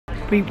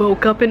We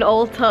woke up in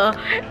Ulta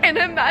and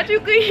I'm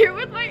magically here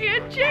with my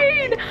Aunt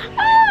Jane.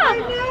 Ah! I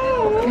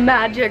know.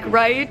 Magic,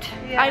 right?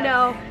 Yes. I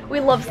know.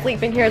 We love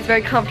sleeping here. It's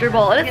very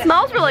comfortable and it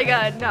smells really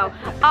good. No.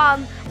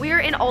 We are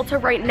in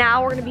Ulta right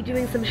now. We're gonna be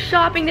doing some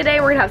shopping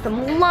today. We're gonna have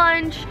some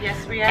lunch.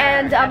 Yes, we are.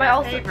 And at I our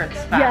also favorite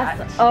spot.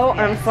 yes. Oh,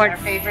 I'm yes, so our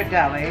favorite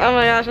deli. Oh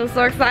my gosh, I'm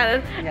so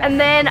excited. Yes. And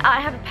then I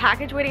have a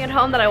package waiting at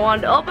home that I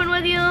wanted to open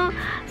with you.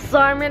 So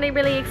I'm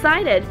really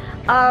excited.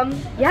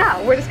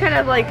 Yeah, we're just kind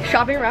of like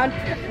shopping around.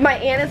 My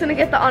aunt is gonna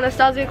get the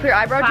Anastasia clear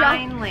eyebrow gel.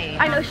 Finally.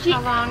 I know she.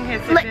 How long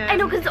has it Like, been? I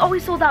know, because it's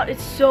always sold out.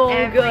 It's so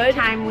Every good.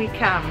 time we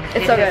come,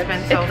 It's so has good.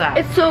 been sold out.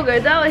 It's so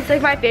good though. It's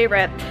like my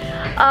favorite.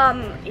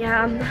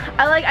 Yeah.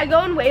 I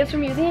go in waves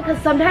from using it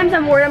because sometimes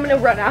I'm worried I'm gonna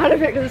run out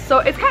of it because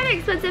it's kind of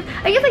expensive.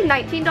 I guess like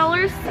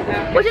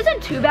 $19, which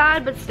isn't too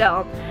bad, but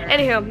still.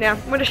 Anywho, yeah,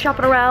 we're just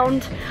shopping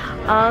around.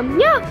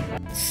 Yeah.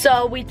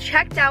 So we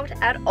checked out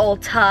at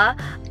Ulta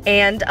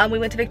and we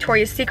went to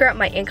Victoria's Secret.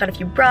 My aunt got a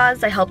few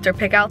bras. I helped her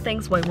pick out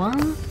things. Wait, what?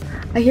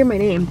 I hear my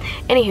name.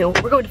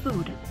 Anywho, we're going to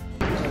food.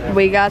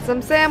 We got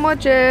some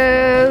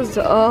sandwiches.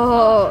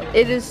 Oh,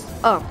 it is,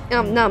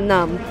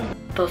 nom.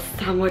 Those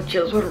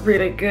sandwiches were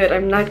really good.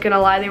 I'm not gonna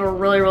lie, they were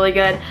really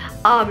good.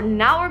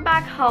 Now we're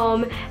back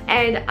home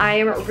and I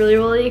am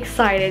really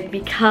excited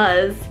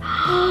because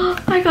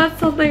I got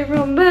something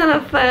from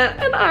Benefit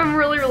and I'm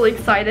really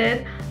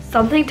excited.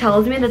 Something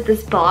tells me that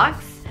this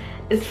box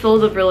is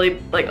filled with really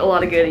like a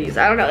lot of goodies.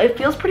 I don't know, it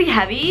feels pretty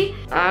heavy.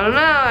 I don't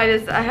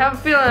know, I have a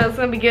feeling it's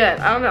gonna be good.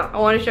 I don't know, I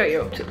wanna show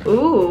you.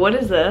 Ooh, what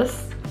is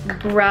this?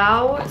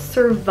 Brow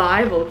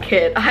survival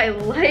kit. I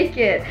like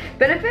it.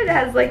 Benefit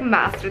has like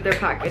mastered their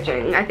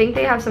packaging. I think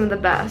they have some of the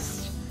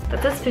best.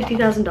 That says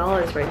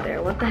 $50,000 right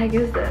there. What the heck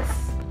is this?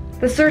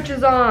 The search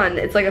is on.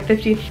 It's like a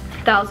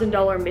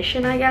 $50,000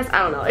 mission, I guess. I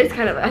don't know. It's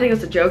kind of, I think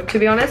it's a joke, to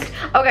be honest.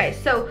 Okay,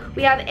 so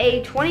we have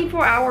a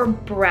 24-hour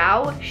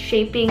brow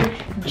shaping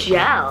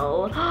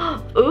gel.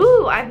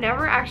 Ooh, I've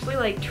never actually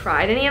like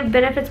tried any of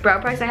Benefit's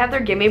brow products. I have their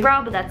Gimme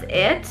Brow, but that's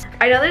it.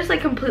 I know they just like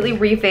completely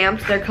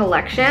revamped their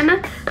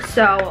collection.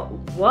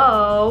 So,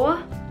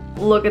 whoa.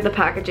 Look at the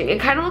packaging. It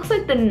kind of looks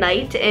like the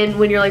knight in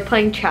when you're like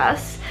playing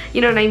chess.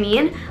 You know what I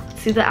mean?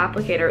 See the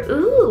applicator.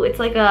 Ooh, it's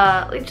like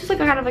just like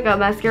a kind of like a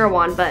mascara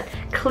wand, but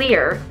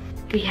clear.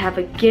 We have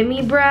a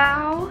Gimme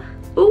Brow.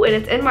 Ooh, and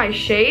it's in my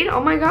shade. Oh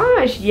my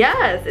gosh,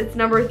 yes, it's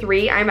number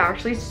 3. I'm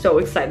actually so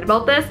excited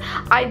about this.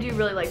 I do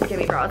really like the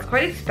Gimme Brow. It's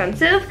quite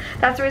expensive.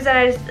 That's the reason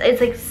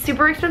it's like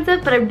super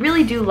expensive, but I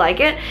really do like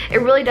it. It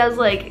really does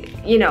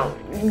like, you know,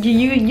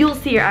 you'll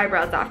see your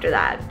eyebrows after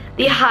that.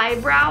 The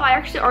Highbrow, I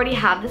actually already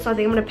have this, so I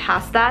think I'm gonna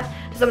pass that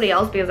to somebody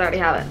else because I already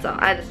have it. So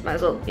I just might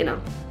as well, you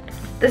know.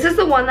 This is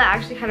the one that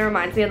actually kind of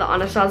reminds me of the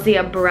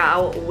Anastasia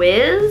Brow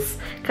Wiz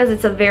because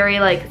it's a very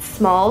like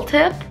small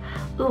tip.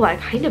 Ooh, I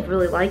kind of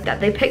really like that.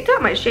 They picked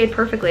out my shade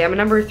perfectly. I'm a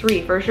number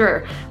 3 for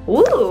sure.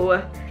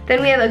 Ooh.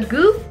 Then we have a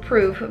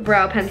goof-proof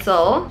brow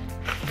pencil.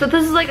 So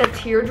this is like a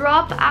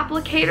teardrop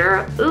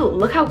applicator. Ooh,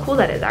 look how cool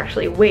that is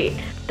actually.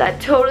 Wait, that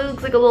totally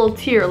looks like a little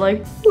tear.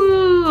 Like,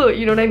 ooh,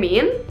 you know what I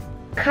mean?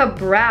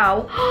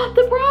 Kabrow.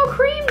 The brow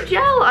cream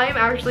gel. I am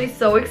actually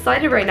so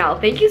excited right now.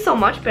 Thank you so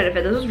much,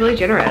 Benefit. This was really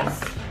generous.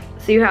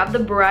 So you have the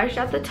brush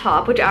at the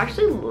top, which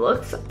actually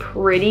looks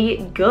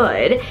pretty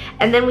good.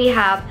 And then we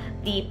have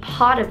the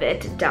pot of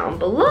it down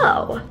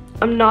below.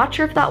 I'm not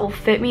sure if that will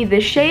fit me,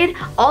 this shade.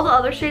 All the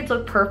other shades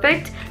look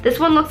perfect. This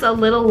one looks a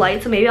little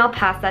light, so maybe I'll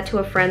pass that to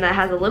a friend that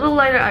has a little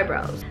lighter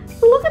eyebrows.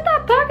 Look at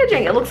that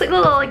packaging. It looks like a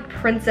little like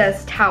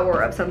princess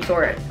tower of some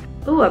sort.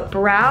 Ooh, a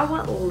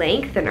brow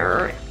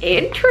lengthener.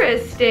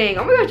 Interesting.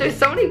 Oh my gosh, there's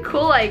so many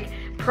cool like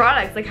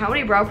products. Like how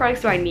many brow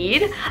products do I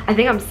need? I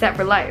think I'm set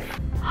for life.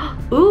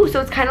 Ooh,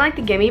 so it's kind of like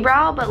the Gimme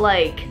Brow, but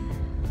like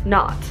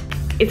not.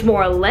 It's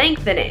more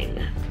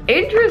lengthening.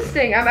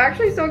 Interesting, I'm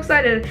actually so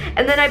excited.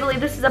 And then I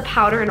believe this is a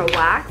powder and a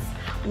wax.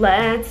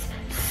 Let's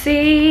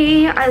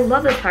see. I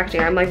love this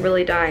packaging. I'm like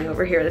really dying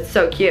over here. That's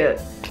so cute.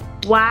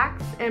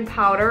 Wax and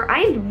powder. I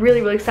am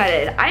really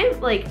excited. I'm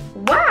like,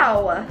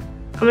 wow.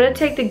 I'm gonna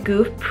take the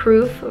Goof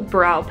Proof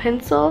brow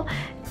pencil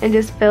and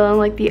just fill in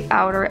like the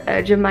outer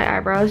edge of my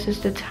eyebrows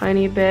just a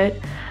tiny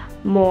bit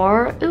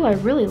more. Ooh, I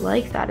really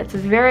like that. It's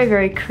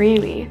very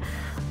creamy.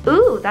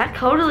 Ooh, that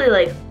totally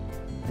like,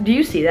 do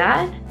you see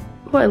that?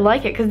 Ooh, I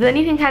like it because then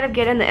you can kind of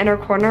get in the inner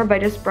corner by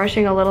just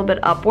brushing a little bit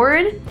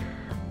upward.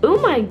 Oh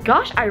my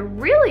gosh, I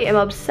really am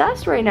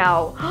obsessed right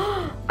now.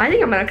 I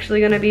think I'm actually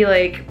gonna be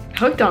like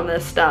hooked on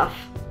this stuff.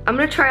 I'm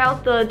gonna try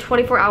out the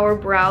 24-hour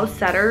brow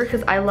setter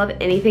because I love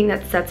anything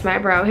that sets my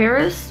brow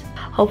hairs.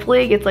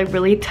 Hopefully it gets like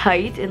really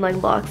tight and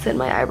like locks in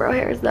my eyebrow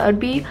hairs. That would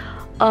be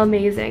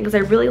amazing because I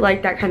really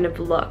like that kind of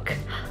look.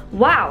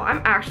 Wow,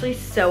 I'm actually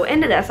so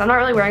into this. I'm not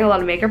really wearing a lot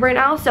of makeup right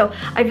now, so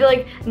I feel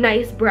like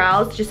nice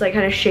brows just like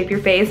kind of shape your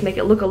face, make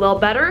it look a little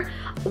better.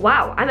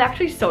 Wow, I'm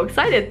actually so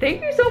excited.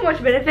 Thank you so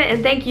much, Benefit,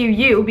 and thank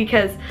you,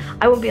 because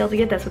I won't be able to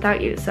get this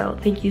without you, so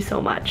thank you so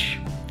much.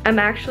 I'm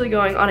actually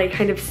going on a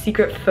kind of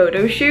secret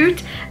photo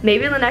shoot.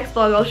 Maybe in the next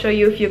vlog I'll show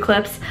you a few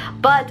clips,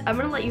 but I'm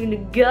gonna let you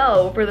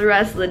go for the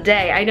rest of the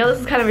day. I know this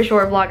is kind of a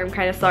short vlog, I'm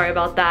kind of sorry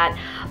about that,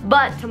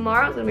 but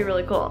tomorrow's gonna be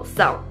really cool.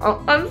 So,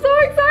 I'm so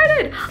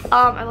excited.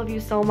 I love you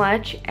so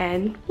much,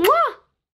 and